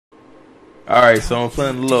Alright, so I'm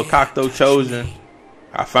playing a little Kakuto Chojin.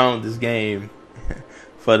 I found this game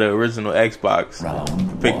for the original Xbox.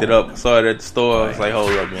 Picked it up, saw it at the store. I was like,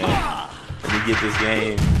 hold up, man. Let me get this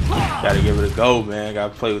game. Gotta give it a go, man.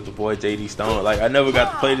 Gotta play with the boy JD Stone. Like, I never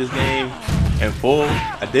got to play this game in full.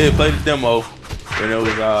 I did play the demo when it was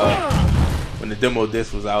when the demo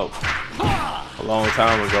disc was out a long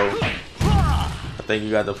time ago. I think you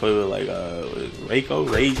got to play with like Reiko,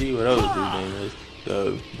 Reiji, whatever his dude's name is.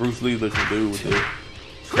 The Bruce Lee looking dude with the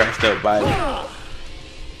scratched up body.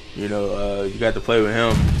 You know, you got to play with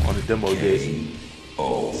him on the demo disc.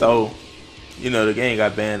 So, you know, the game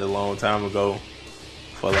got banned a long time ago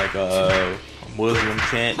for like a Muslim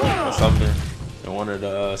chant or something in one of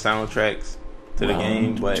the soundtracks to the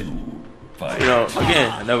game. But, you know,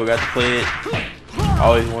 again, I never got to play it. I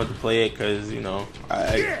always wanted to play it because, you know,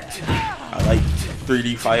 I like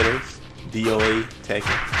 3D fighters, DOA,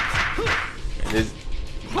 Tekken. And this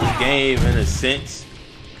game, in a sense,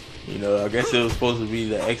 you know, I guess it was supposed to be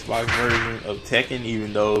the Xbox version of Tekken,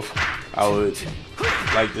 even though I would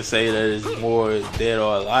like to say that it's more Dead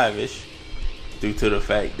or Alive-ish due to the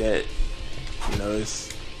fact that, you know,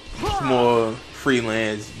 it's more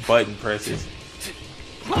freelance button presses.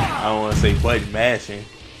 I don't want to say button mashing,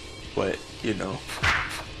 but, you know,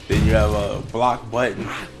 then you have a block button,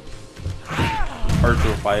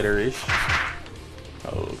 virtual fighter-ish.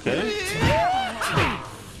 Okay.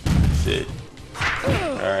 Shit.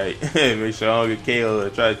 Alright. Make sure I don't get KO. I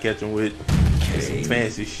try to catch him with some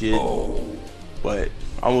fancy shit. But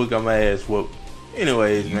I almost got my ass whooped.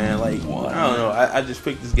 Anyways, man, like, I don't know. I just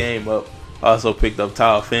picked this game up. I also picked up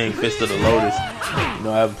Tao Feng, Fist of the Lotus. You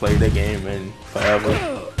know, I haven't played that game in forever.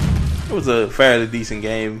 It was a fairly decent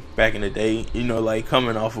game back in the day. You know, like,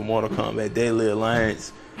 coming off of Mortal Kombat Deadly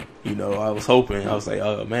Alliance. You know, I was like,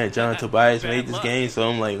 oh man, John Tobias made this game, so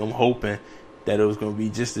I'm hoping that it was going to be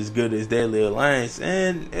just as good as Deadly Alliance,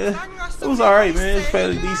 and it was alright, man. It's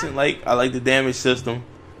fairly decent. Like, I like the damage system.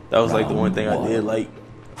 That was like the one thing I did like.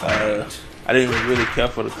 I didn't really care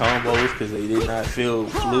for the combos because they did not feel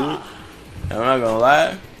fluid. And I'm not going to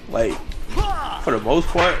lie, like, for the most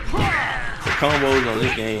part, the combos on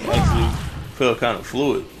this game actually feel kind of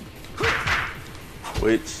fluid,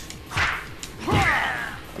 which,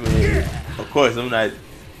 I mean, of course, I'm not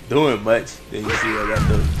doing much. Then you see I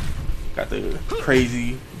got the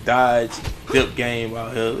crazy dodge dip game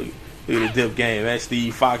out here. Look at the dip game. That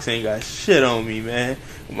Steve Fox ain't got shit on me, man.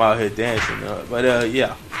 I'm out here dancing. But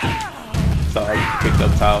yeah. So I picked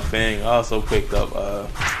up Tao Feng. I also picked up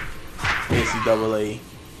NCAA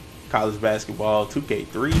college basketball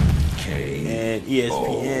 2K3 and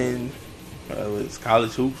ESPN. It was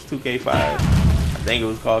College Hoops 2K5. I think it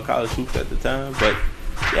was called College Hoops at the time, but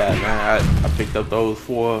yeah, man, I picked up those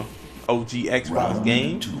 4 OG Xbox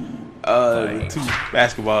games. The 2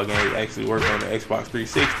 basketball games actually work on the Xbox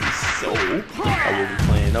 360, so I will be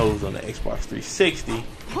playing those on the Xbox 360.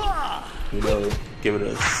 You know, give it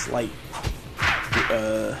a slight,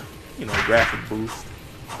 you know, graphic boost.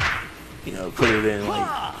 You know, put it in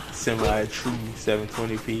like semi-true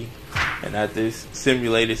 720p, and not this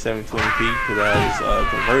simulated 720p, because I have this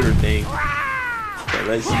converter thing that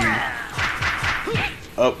lets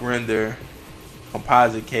you up-render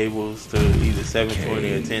composite cables to either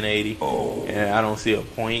 720 or 1080, and I don't see a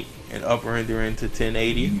point in up-rendering to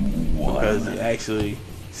 1080 because it actually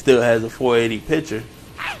still has a 480 picture,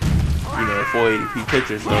 you know, a 480p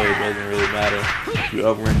picture, so it doesn't really matter if you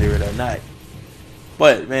up-render it or not.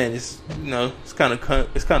 But man, it's, you know, it's kind of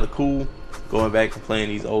cool going back and playing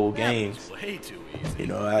these old games. You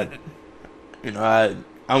know,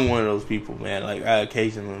 I'm one of those people, man. Like, I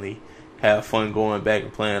occasionally have fun going back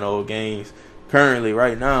and playing old games. Currently,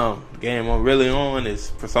 right now, the game I'm really on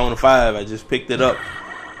is Persona 5. I just picked it up.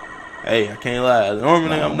 Hey, I can't lie.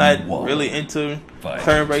 Normally, I'm not really into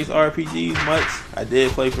turn-based RPGs much. I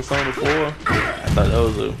did play Persona 4. I thought that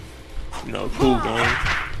was a, you know, cool game.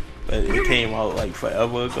 But it came out like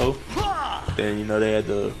forever ago. Then, you know, they had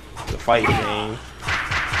the fight games.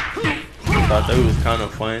 I thought they was kind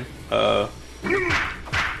of fun.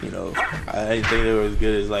 You know, I didn't think they were as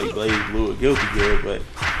good as like Blaze Blue or Guilty Gear, but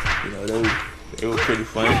you know, they were pretty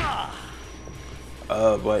fun.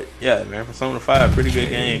 But yeah, man, Persona 5, pretty good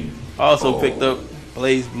game. I also picked up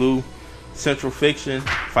Blaze Blue Central Fiction,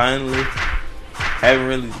 finally. Haven't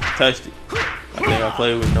really touched it. I think I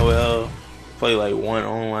played with Noel, played like 1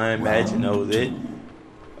 online match, and that was it.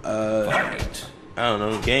 I don't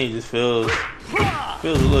know, the game just feels a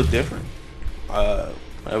little different.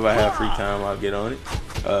 Whenever I have free time, I'll get on it.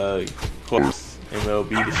 Of course, MLB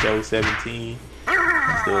The Show 17.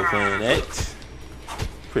 Still playing that.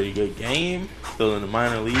 Pretty good game. Still in the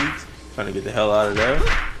minor leagues. Trying to get the hell out of there.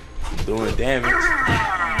 doing damage.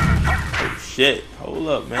 Oh shit! Hold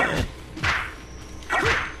up, man.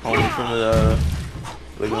 Homie from the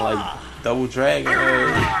looking like Double Dragon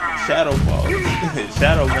Shadow Ball.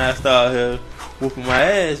 Shadow Master out here whooping my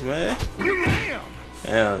ass, man.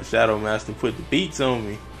 Damn, Shadow Master put the beats on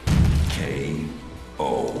me.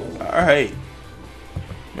 K.O. Alright.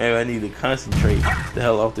 Maybe I need to concentrate the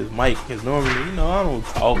hell off this mic, because normally, you know, I don't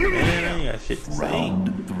talk, man. I ain't got shit to say.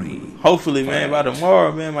 Round 3. Hopefully, man, by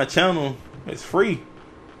tomorrow, man, my channel is free.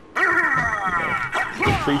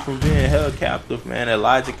 Free from being held captive, man. That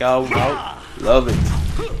Logic album out. Love it.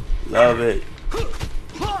 Love it.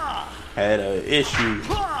 Had an issue.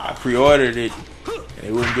 I pre-ordered it, and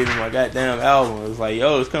they wouldn't give me my goddamn album. It was like,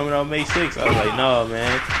 yo, it's coming out May 6th. I was like, no,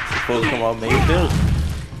 man. It's supposed to come out May 5th.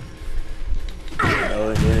 You know,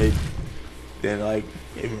 and then like,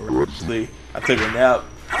 eventually, I took a nap.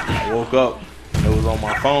 I woke up, and it was on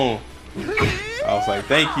my phone. So I was like,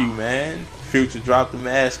 thank you, man. Future dropped the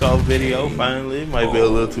mask off video finally. It might be a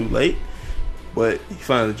little too late, but he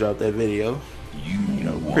finally dropped that video. You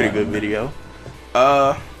know, pretty good video.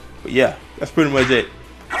 But yeah, that's pretty much it.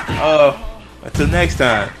 Until next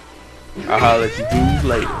time, I'll holler at you dudes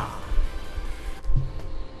later.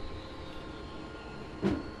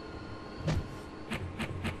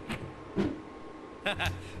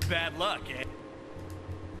 Bad luck, eh?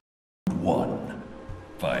 1.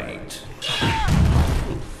 Fight.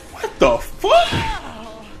 What the fuck?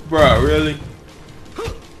 Bruh, really?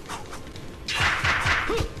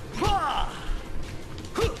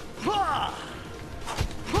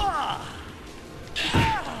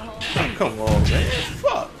 Come on, man.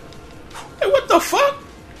 Fuck. Hey, what the fuck?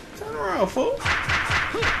 Turn around, fool.